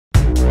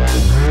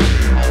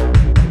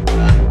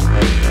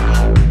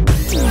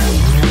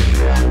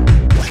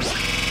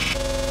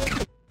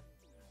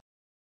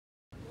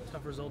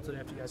result today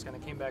after you guys kind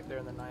of came back there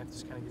in the ninth.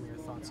 Just kind of give me your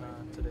thoughts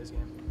on today's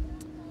game.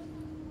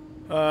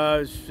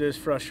 It's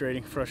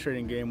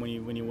frustrating game when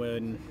you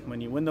win.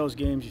 When you win those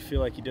games, you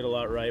feel like you did a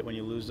lot right. When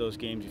you lose those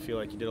games, you feel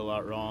like you did a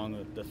lot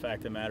wrong. The fact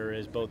of the matter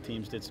is, both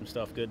teams did some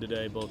stuff good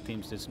today. Both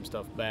teams did some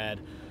stuff bad.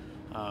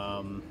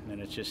 And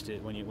it's just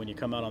when you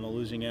come out on the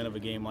losing end of a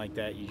game like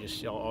that, you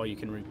just all you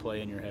can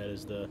replay in your head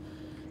is the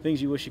things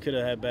you wish you could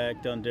have had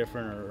back, done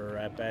different, or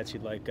at bats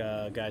you'd like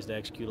guys to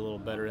execute a little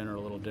better in or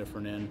a little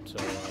different in. So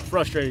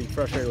frustrated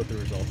with the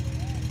result.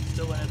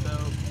 Still in it though.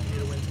 You need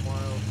to win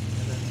tomorrow,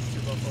 and then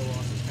 2 Buffalo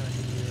losses. Kind of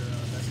give you your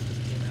message to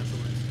the team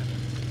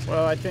afterwards.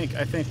 Well, I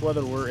think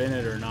whether we're in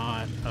it or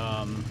not,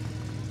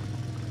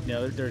 you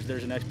know,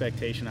 there's an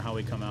expectation of how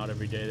we come out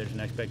every day. There's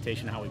an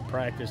expectation of how we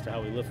practice, to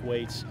how we lift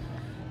weights,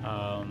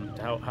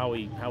 to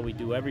how we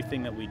do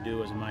everything that we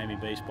do as Miami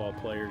baseball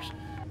players.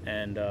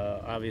 And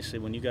obviously,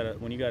 when you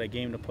got a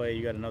game to play,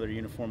 you got another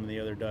uniform in the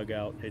other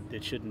dugout.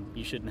 You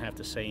shouldn't have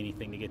to say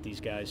anything to get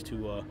these guys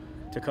to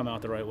come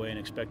out the right way and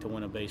expect to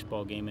win a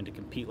baseball game and to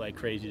compete like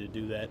crazy to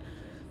do that.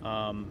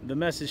 The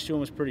message to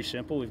them is pretty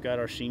simple. We've got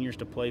our seniors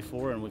to play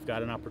for, and we've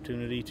got an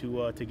opportunity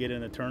to get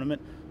in the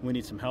tournament. We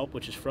need some help,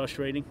 which is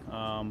frustrating,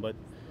 but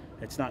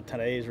it's not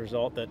today's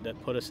result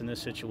that put us in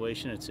this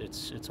situation.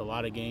 It's a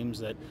lot of games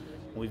that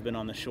we've been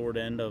on the short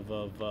end of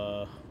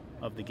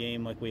the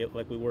game like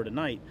we were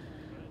tonight.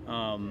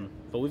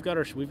 But we've got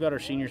our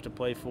seniors to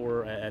play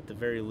for at the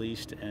very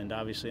least, and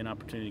obviously an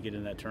opportunity to get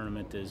in that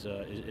tournament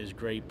is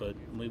great. But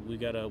we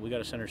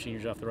gotta send our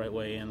seniors off the right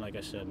way. And like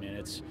I said,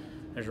 man,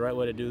 there's a right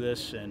way to do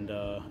this, and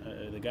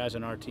the guys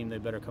on our team, they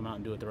better come out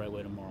and do it the right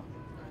way tomorrow.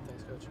 All right,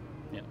 thanks, Coach.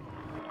 Yeah.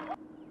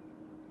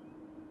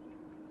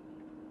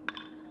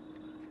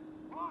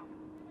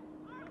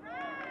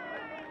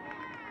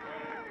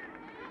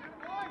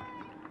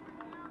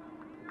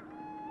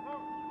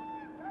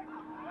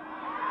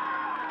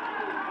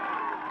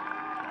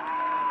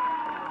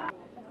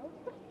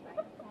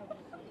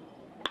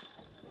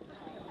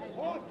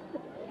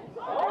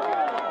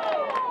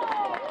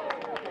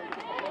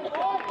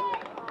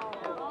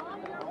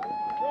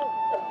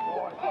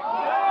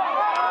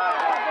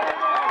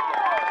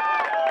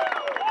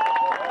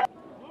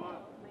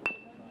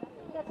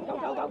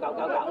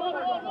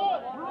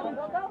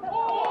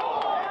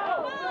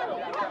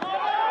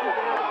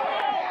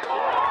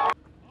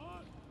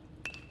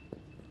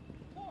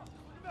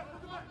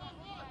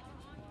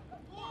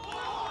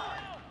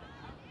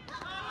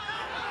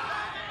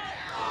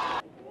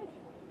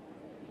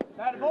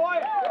 That boy!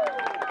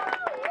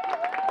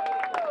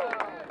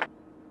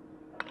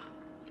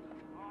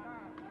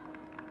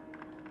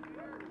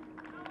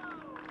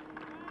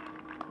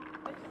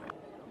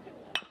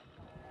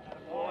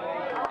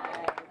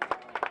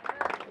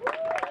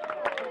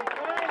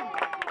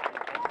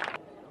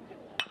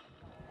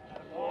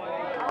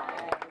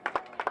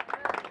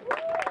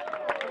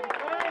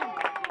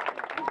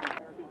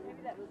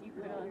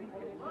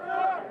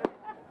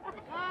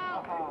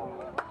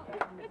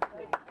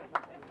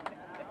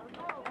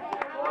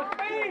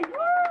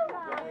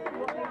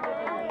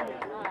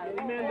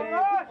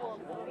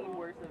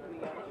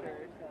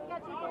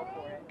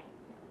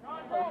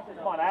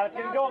 Come on, Adam,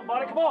 get it going,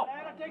 buddy. Come on.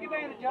 Adam, take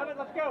advantage of it.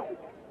 Let's go.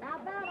 Now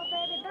battle,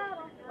 baby,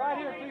 battle. Right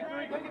here,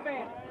 2-3. Take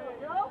advantage.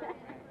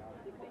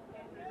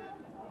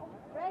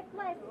 Great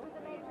place with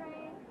the main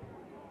train.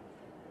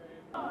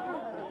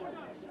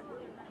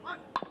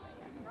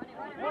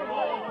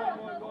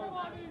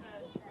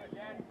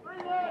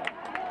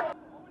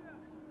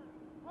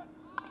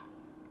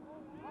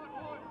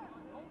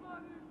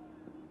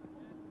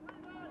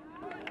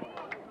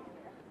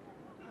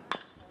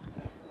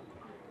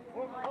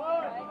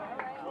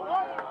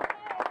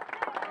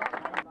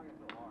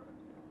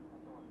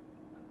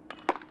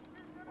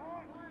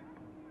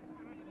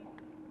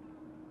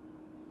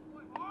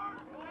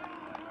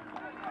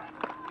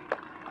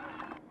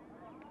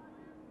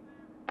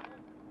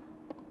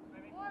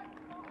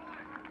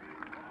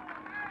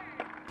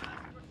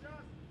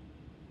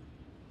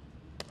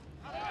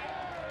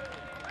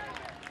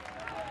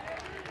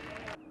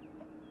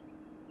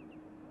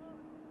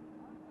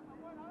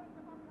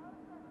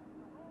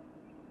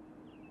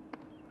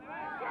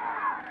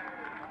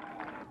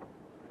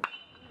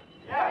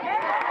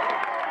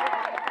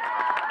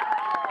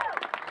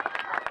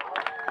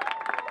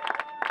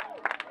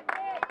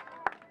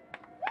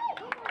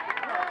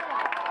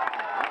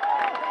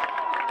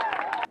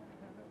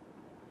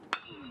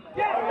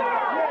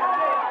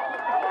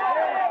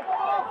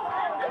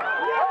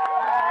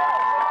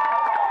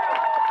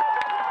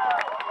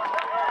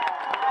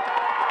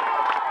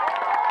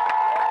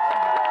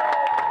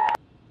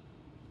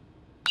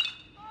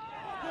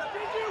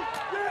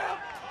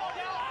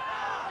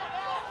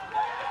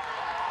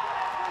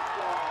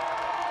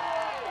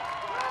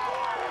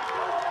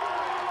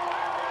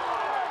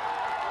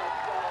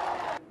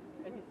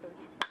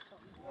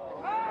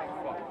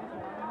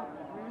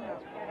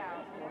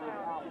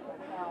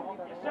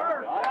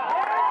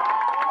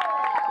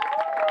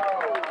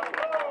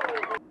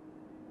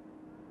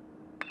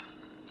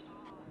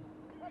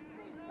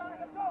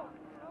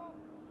 Go!